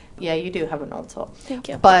 soul. Yeah, you do have an old soul. Thank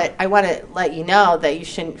you. But I want to let you know that you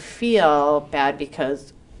shouldn't feel bad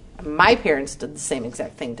because my parents did the same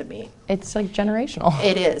exact thing to me. It's like generational.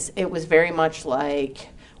 It is. It was very much like,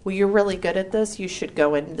 well, you're really good at this. You should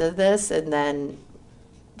go into this, and then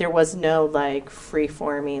there was no like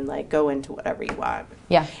free-forming, like go into whatever you want.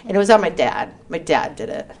 Yeah. And it was on my dad. My dad did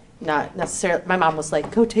it. Not necessarily. My mom was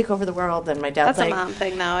like, go take over the world. And my dad's That's like. a mom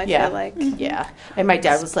thing now, I yeah, feel like. Yeah. And my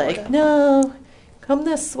dad was like, no, come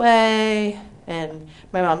this way. And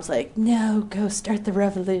my mom's like, no, go start the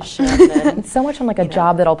revolution. And, It's so much on like a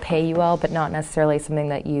job that'll pay you well, but not necessarily something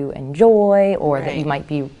that you enjoy or that you might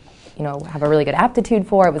be, have a really good aptitude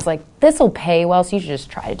for. It was like, this will pay well, so you should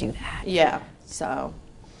just try to do that. yeah. So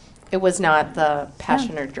it was not the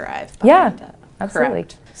passion or drive. Yeah, behind it. absolutely.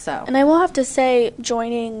 Correct. So. And I will have to say,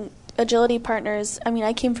 joining Agility Partners, I mean,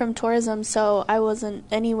 I came from tourism, so I wasn't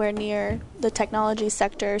anywhere near the technology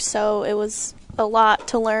sector, so it was a lot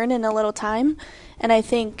to learn in a little time. And I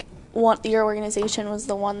think your organization was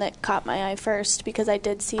the one that caught my eye first because I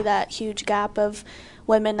did see that huge gap of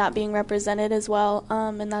women not being represented as well.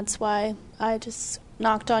 And that's why I just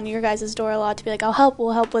knocked on your guys' door a lot to be like,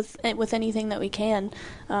 we'll help with anything that we can,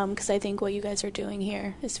 because I think what you guys are doing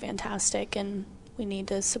here is fantastic, and we need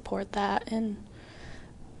to support that and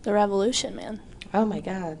the revolution, man. Oh my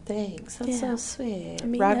God, thanks. That's so sweet. I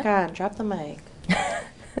mean, Rock on. Drop the mic.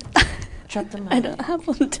 Drop the mic. I don't have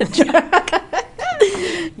one to drop.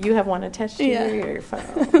 You have one attached to your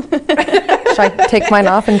earphone. Should I take mine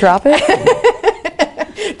off and drop it?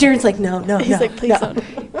 Darren's like, no. He's like, please don't.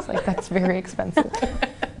 It's like, that's very expensive.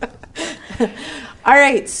 All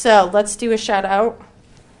right, so let's do a shout out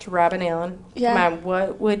to Rob and Alan. Yeah. Come on,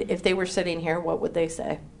 what would, if they were sitting here, what would they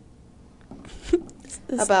say?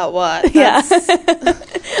 About what? Yeah.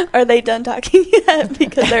 Are are they done talking yet?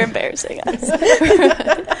 Because they're embarrassing us.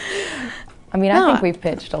 I mean, No. I think we've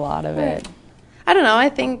pitched a lot of it. I don't know. I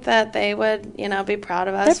think that they would, be proud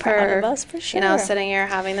of us They're proud for, of us, for sure. sure. Sitting here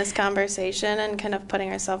having this conversation and kind of putting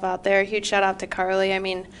ourselves out there. Huge shout out to Carly. I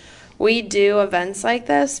mean, we do events like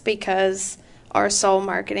this because our sole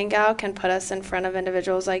marketing gal can put us in front of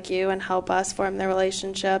individuals like you and help us form their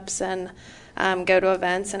relationships and go to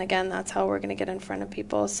events. And again, that's how we're going to get in front of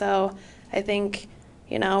people. So I think,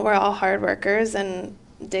 we're all hard workers, and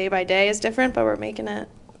day by day is different, but we're making it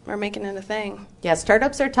a thing. Yeah,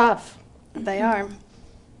 startups are tough. They are.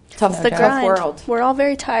 Tough, The tough grind. world. We're all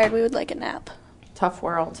very tired. We would like a nap. Tough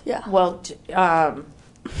world. Yeah. Well,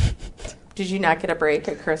 did you not get a break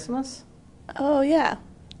at Christmas? Oh, yeah.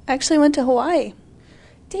 Actually went to Hawaii.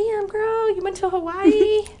 Damn, girl, you went to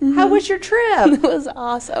Hawaii. How was your It trip? was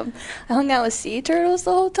awesome. I hung out with sea turtles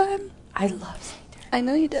the whole time. I love sea turtles. I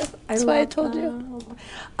know you did. That's why I told you.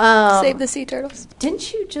 Um, Save the sea turtles.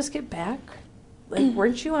 Didn't you just get back? Like,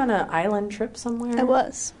 weren't you on an island trip somewhere? I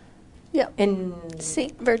was. Yeah. In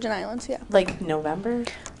Virgin Islands, yeah. like November.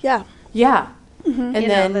 Yeah. Yeah. And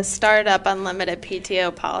then the startup unlimited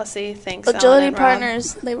PTO policy. Thanks, Agility Ellen and Rob.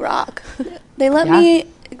 Partners, they rock. They let Yeah. me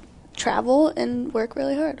travel and work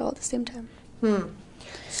really hard all at the same time.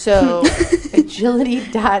 So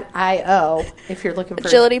agility.io if you're looking for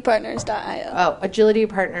Agilitypartners.io. Oh,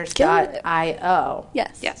 agilitypartners.io.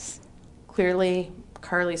 Yes. Yes. Clearly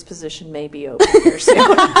Carly's position may be open here soon.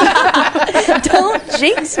 Don't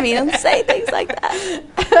jinx me. Don't say things like that.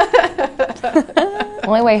 The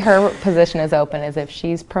only way her position is open is if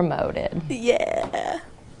she's promoted. Yeah.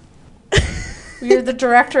 You're the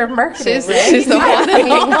director of marketing. She's right? the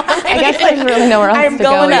one. I guess there's really nowhere else I'm to go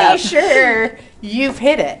going yet. to be sure you've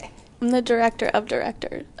hit it. I'm the director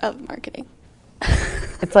of marketing.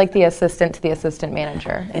 It's like the assistant to the assistant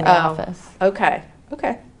manager in the office. Okay.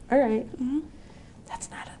 All right. That's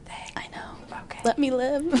not a thing. I know. Okay. Let me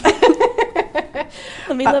live.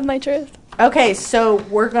 Let me live my truth. Okay, so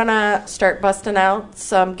we're going to start busting out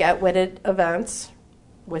some Get Witted events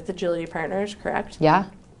with Agility Partners, correct? Yeah,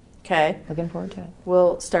 Okay. looking forward to it.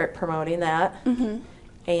 We'll start promoting that.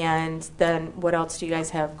 And then what else do you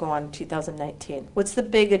guys have going on 2019? What's the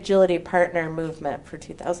big Agility Partner movement for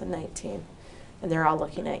 2019? And they're all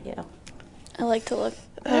looking at you. I like to look.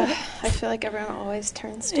 I feel like everyone always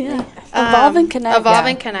turns to Yeah. me. Evolve and Connect. Evolve Yeah.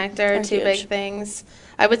 and Connect are Are two huge. big things.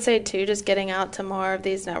 I would say, too, just getting out to more of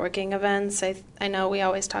these networking events. I know we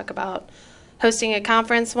always talk about hosting a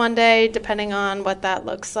conference one day, depending on what that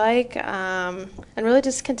looks like, and really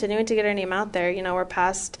just continuing to get our name out there. We're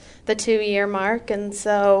past the 2-year mark, and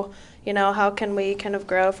so, how can we kind of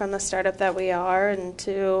grow from the startup that we are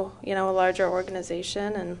into, a larger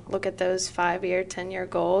organization and look at those 5-year, 10-year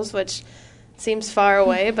goals, which seems far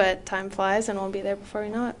away, but time flies and we'll be there before we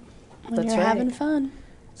know it. When That's you're right. having fun.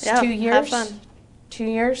 It's Yeah, 2 years? have fun. 2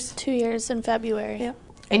 years? 2 years in February. Yeah.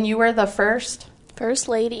 And you were the first? First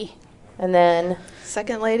lady. And then,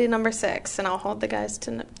 Second lady, number 6, and I'll hold the guys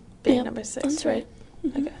to being Yep, number 6. that's right.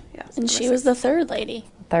 Okay, yeah. And she was the third lady.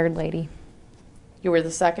 Third lady. you were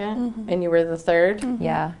the second? And you were the third?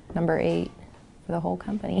 Yeah, number 8 for the whole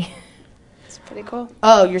company. It's pretty cool.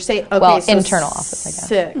 Oh, you're saying, okay, Well, so internal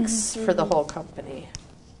office, I guess. 6 for the whole company.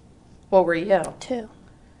 What were you? 2.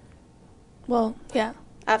 Well, yeah.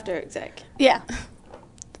 After exec. Yeah.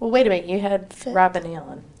 Well, wait a minute. You had Fifth. Robin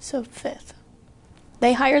Allen. So 5th.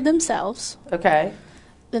 They hired themselves. Okay.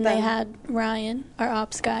 Then they Then- had Ryan, our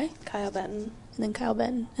ops guy, Kyle Benton, and then Kyle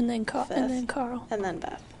Benton, and then Fifth. Carl. and then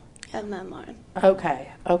Beth, and then Lauren. Okay.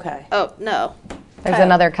 Oh, no. There's Kyle.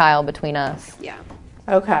 another Kyle between us. Yeah.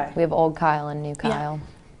 Okay. We have old Kyle and new Kyle.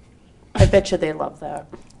 I bet you they love that.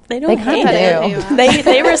 They don't They hate kinda it. do.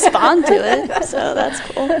 They respond to it, so that's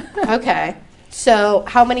cool. Okay. So,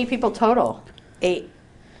 how many people total? 8.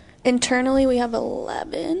 Internally, we have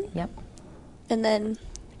 11, Yep. and then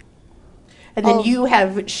And then Oh. you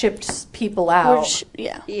have shipped people we're out.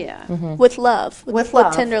 yeah, Yeah. with love, With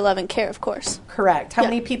love. tender love and care, of course. Correct. How Yeah.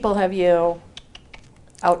 many people have you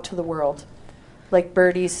out to the world? Like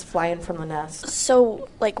birdies flying from the nest. So,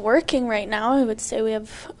 like working right now, I would say we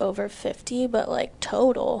have over 50, but like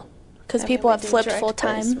total, because I mean, people we have do flipped direct full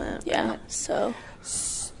time. placement, Yeah, right. so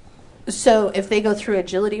So, if they go through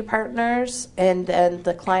Agility Partners and then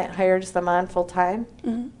the client hires them on full time,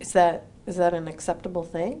 is that an acceptable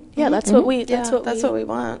thing? yeah, that's what we. Yeah, That's what that's we. what we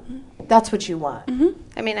want. That's what you want.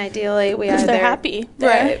 I mean, ideally, we If either... they're happy,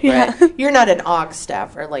 Right, yeah. right. You're not an AUG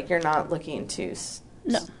staffer. Like, you're not looking to.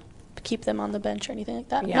 No, keep them on the bench or anything like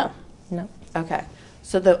that. Yeah. No. Okay.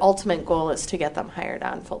 So, the ultimate goal is to get them hired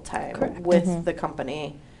on full time Correct. with the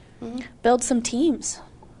company. No, build some teams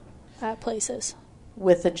at places.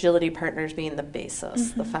 with Agility Partners being the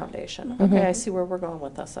basis, the foundation. Okay, I see where we're going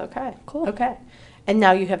with this. Okay, Cool. Okay, and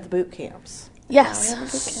now you have the boot camps. Yes. We have a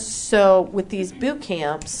boot camp. So with these boot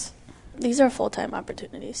camps, These are full-time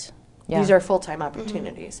opportunities Yeah. these are full-time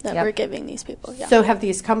opportunities. that Yep. we're giving these people. Yeah. So have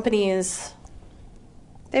these companies?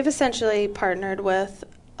 They've essentially partnered with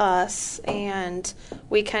us, and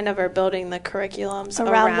we kind of are building the curriculums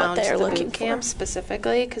Around around, what they're the looking boot for. camp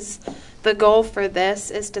specifically, because the goal for this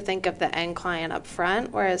is to think of the end client up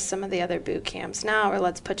front, whereas some of the other boot camps now are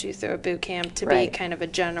let's put you through a boot camp to Right. be kind of a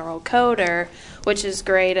general coder, which is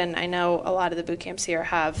great, and I know a lot of the boot camps here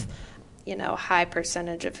have high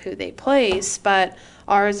percentage of who they place, but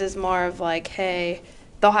ours is more of like, hey,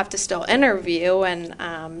 they'll have to still interview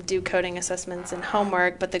and do coding assessments and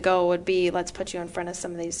homework, but the goal would be let's put you in front of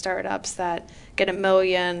some of these startups that get 1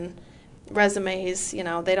 million resumes.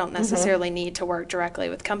 They don't necessarily need to work directly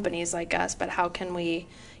with companies like us, but how can we,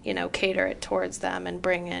 cater it towards them and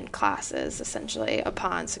bring in classes essentially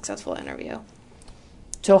upon successful interview.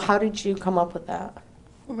 So how did you come up with that?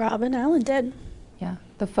 Rob and Alan did. Yeah,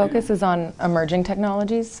 the focus is on emerging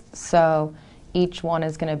technologies, so each one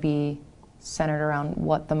is going to be centered around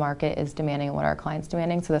what the market is demanding and what our clients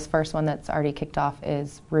demanding. So this first one that's already kicked off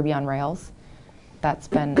is Ruby on Rails. That's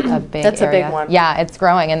been a big That's a area. big one. Yeah, it's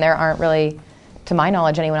growing, and there aren't really, to my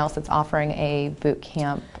knowledge, anyone else that's offering a boot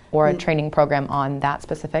camp or a training program on that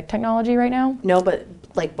specific technology right now. No, but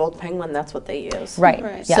like Bold Penguin, that's what they use. Right.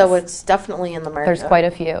 Right. Yes. So it's definitely in the market. There's quite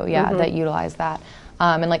a few, that utilize that.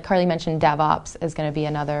 And like Carly mentioned, DevOps is going to be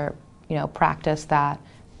another, practice that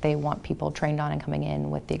they want people trained on and coming in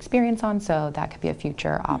with the experience on. So that could be a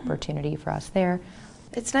future opportunity for us there.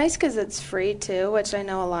 It's nice because it's free too, which I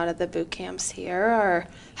know a lot of the boot camps here are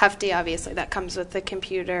hefty. Obviously, that comes with the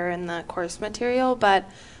computer and the course material, but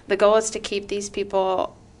the goal is to keep these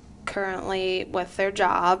people currently with their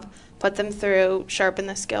job, put them through, sharpen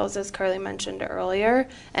the skills, as Carly mentioned earlier,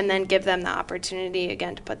 and then give them the opportunity,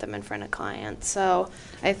 again, to put them in front of clients. So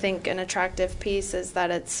I think an attractive piece is that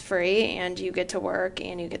it's free and you get to work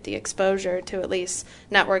and you get the exposure to at least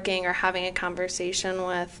networking or having a conversation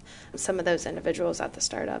with some of those individuals at the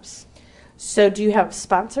startups. So do you have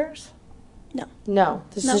sponsors? No. No.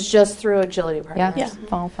 This No. is just through Agility Partners. Yeah,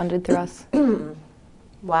 all funded through us.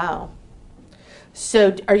 Wow.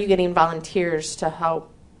 So are you getting volunteers to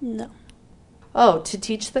help? No. Oh, to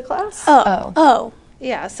teach the class? Oh.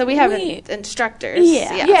 Yeah, so we have Wait. instructors.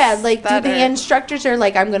 Yeah. yes, Yeah, like do that the are- instructors are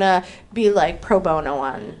like, I'm going to be like pro bono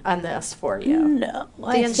on this for you. No.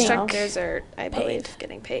 The instructors are, I believe,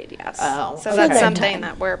 getting paid, yes. Oh, so okay. that's For their something time.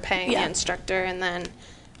 that we're paying Yeah. the instructor, and then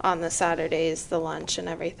on the Saturdays, the lunch and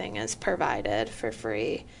everything is provided for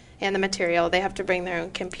free. And the material, they have to bring their own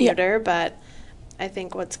computer, but I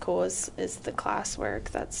think what's cool is the classwork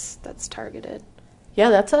that's targeted. Yeah,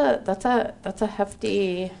 that's a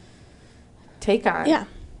hefty take on. Yeah.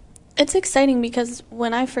 It's exciting because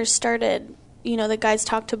when I first started, the guys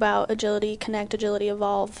talked about Agility Connect, Agility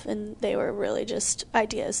Evolve, and they were really just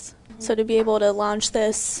ideas. So to be able to launch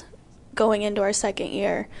this going into our second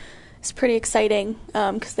year is pretty exciting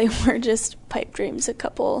because they were just pipe dreams a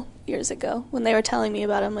couple years ago. When they were telling me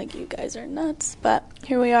about it, I'm like, you guys are nuts. But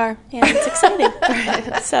here we are, and it's exciting.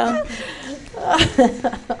 So,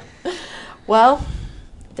 Well,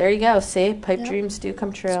 there you go. See, pipe Yep. dreams do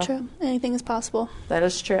come true. it's true. Anything is possible. That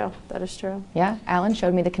is true. That is true. Yeah, Alan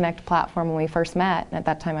showed me the Connect platform when we first met. And at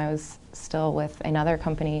that time, I was still with another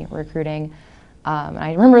company recruiting. And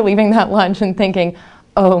I remember leaving that lunch and thinking,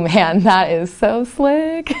 oh man, that is so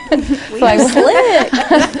slick. So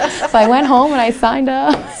I went home and I signed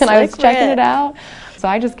up and I was Slick checking Rick. it out. So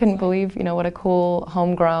I just couldn't believe, what a cool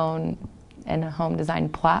homegrown and a home design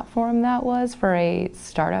platform that was for a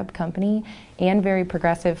startup company, and very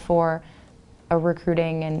progressive for a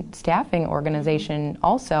recruiting and staffing organization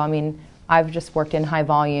also. I mean, I've just worked in high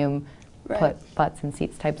volume, Right. put butts in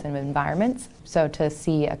seats types of environments. So to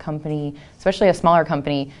see a company, especially a smaller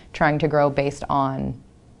company, trying to grow based on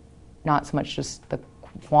not so much just the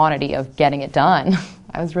quantity of getting it done,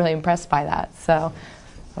 I was really impressed by that. So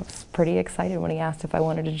I was pretty excited when he asked if I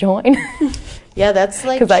wanted to join. Yeah, that's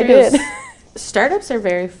like 'Cause I true. did. Startups are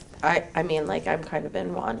very. I mean, like I'm kind of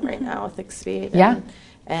in one right now with Expeed. Yeah.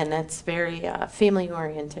 And it's very family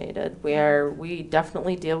orientated. We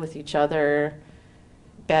definitely deal with each other.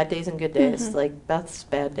 Bad days and good days. Like Beth's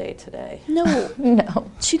bad day today. No. No.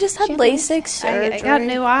 She just had She had LASIK surgery. I got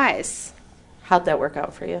new eyes. How'd that work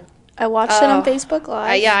out for you? I watched it on Facebook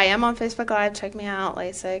Live. Yeah, I am on Facebook Live. Check me out,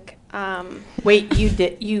 LASIK. Wait, you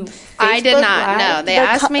did? You? I did Facebook not. Live? No, they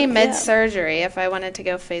asked me mid-surgery if I wanted to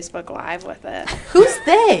go Facebook Live with it. Who's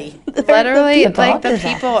they? Literally, The like the doctor's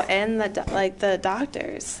people in the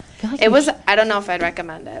doctors. like It you was. I don't know if I'd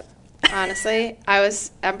recommend it. Honestly,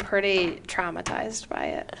 I'm pretty traumatized by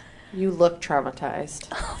it. You look traumatized.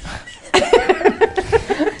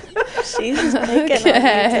 She's making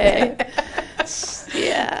Okay.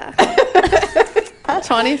 Yeah.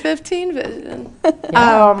 2015 vision.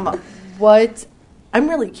 What? I'm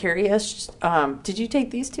really curious. Did you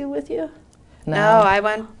take these two with you? No, I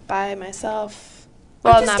went by myself.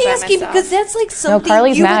 Well, I'm not just by asking myself. because that's like No, something.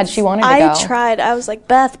 Carly's you mad. would- She wanted to I go. tried. I was like,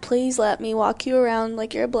 Beth, please let me walk you around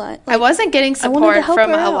like you're blind. I wasn't getting I wanted to support help from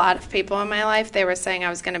her a out. lot of people in my life. They were saying I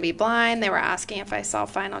was going to be blind. They were asking if I saw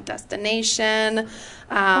Final Destination.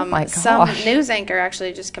 my Some gosh. news anchor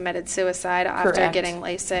actually just committed suicide after Correct. getting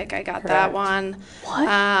LASIK. I got Correct. that one. What?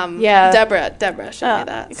 Yeah. Deborah showed me Oh,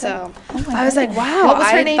 that. okay. So my I was like, wow. What was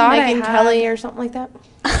her I name? thought Megan I had, Kelly or something like that.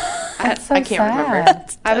 So I can't remember.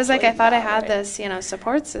 sad. I was like, I thought I had this,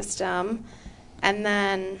 support system, and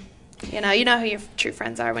then, you know who your true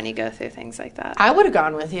friends are when you go through things like that. I would have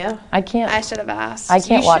gone with you. I can't. I should have asked. I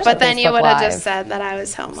can't You watch should. the But then you Facebook would have Live. just said that I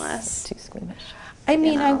was homeless. Too squeamish. I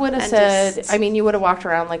mean, I would have and said. just- I mean, you would have walked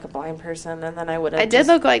around like a blind person, and then I would have. I did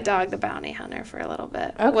look like Dog the Bounty Hunter for a little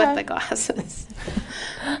bit Okay. with the glasses.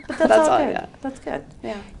 But That's all all I good. got. That's good.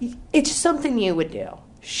 Yeah. It's something you would do.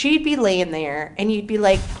 She'd be laying there, and you'd be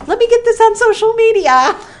like, "Let me get this on social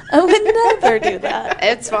media." I would never do that.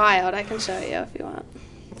 It's wild. I can show you if you want.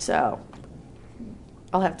 So,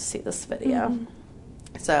 I'll have to see this video. Mm-hmm.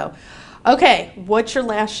 So, okay, what's your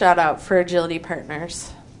last shout out for Agility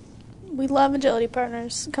Partners? We love Agility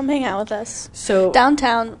Partners. Come hang out with us. So,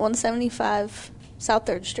 Downtown, 175 South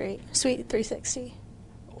 3rd Street, Suite 360.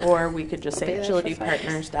 or we could just I'll say be there for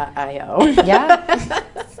agilitypartners.io. Yeah.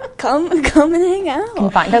 Come and hang You can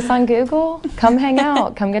out. find us on Google. Come hang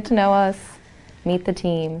out. Come get to know us. Meet the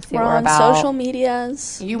team. See We're what we're on about. social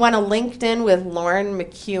medias. You want to LinkedIn with Lauren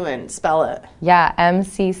McEwen. Spell it. Yeah,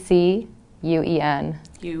 MCCUEN. U-E-N.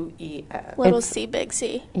 Little It's- C, big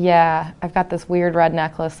C. Yeah, I've got this weird red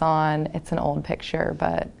necklace on. It's an old picture,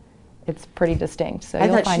 but it's pretty distinct. So I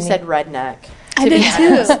you'll thought find she me. said redneck. I to be did too.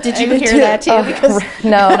 honest. Did I you did hear too. that too? Oh, Because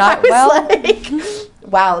no, I not was well. like,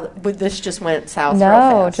 wow, this just went south real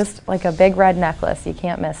No, fast. just like a big red necklace. You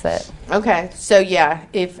can't miss it. Okay, so yeah,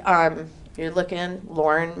 if you're looking,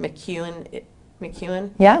 Lauren McEwen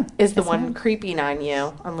Yeah. is the yes, one ma'am. creeping on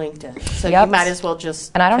you on LinkedIn. So Yep. you might as well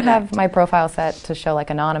just And I don't connect. have my profile set to show like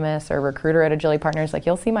anonymous or recruiter at Agility Partners. Like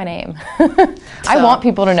you'll see my name. I So- want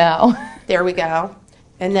people to know. There we go.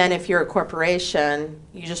 And then if you're a corporation,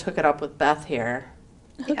 you just hook it up with Beth here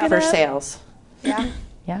Hook for it up. sales. Yeah.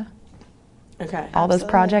 Yeah. Okay. All those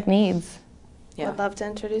Absolutely. project needs. Yeah. Would love to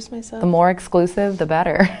introduce myself. The more exclusive, the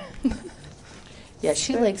better. Yeah,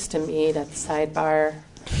 she likes to meet at the sidebar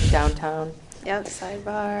downtown. Yep,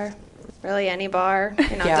 sidebar. Really any bar. Yeah.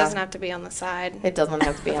 It doesn't have to be on the side. It doesn't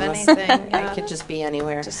have to be Of on the anything, yeah. It could just be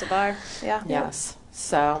anywhere. Just a bar. Yeah. Yes.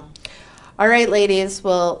 So, all right, ladies.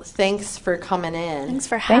 Well, thanks for coming in. Thanks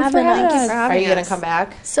for Thanks having for having us. us. For Are having you going us. to come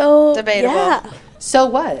back? So, Debatable. yeah. So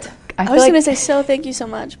what? I was going to say, so thank you so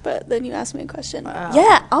much, but then you asked me a question. Wow.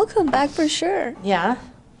 Yeah, I'll come back for sure. Yeah.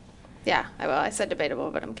 Yeah, I will. I said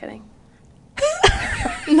debatable, but I'm kidding.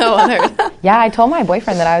 No other. Yeah, I told my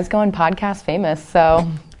boyfriend that I was going podcast famous, so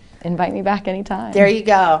invite me back anytime. There you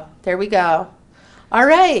go. There we go. All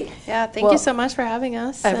right. Yeah, thank Well, you so much for having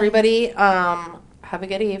us. Everybody, have a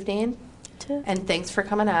good evening. Too. And thanks for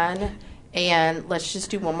coming on. And let's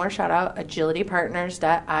just do one more shout out,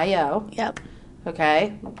 agilitypartners.io. Yep.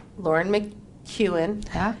 Okay. Lauren McEwen.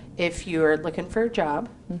 Yeah. If you're looking for a job,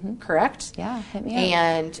 correct? Yeah, hit me up.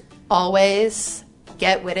 And always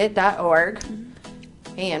getwithit.org.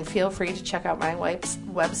 And feel free to check out my wife's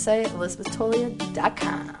website,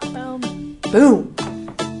 elizabethtolia.com. Boom.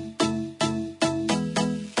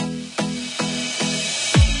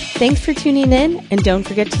 Thanks for tuning in, and don't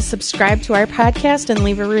forget to subscribe to our podcast and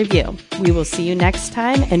leave a review. We will see you next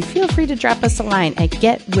time, and feel free to drop us a line at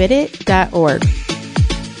getwithit.org.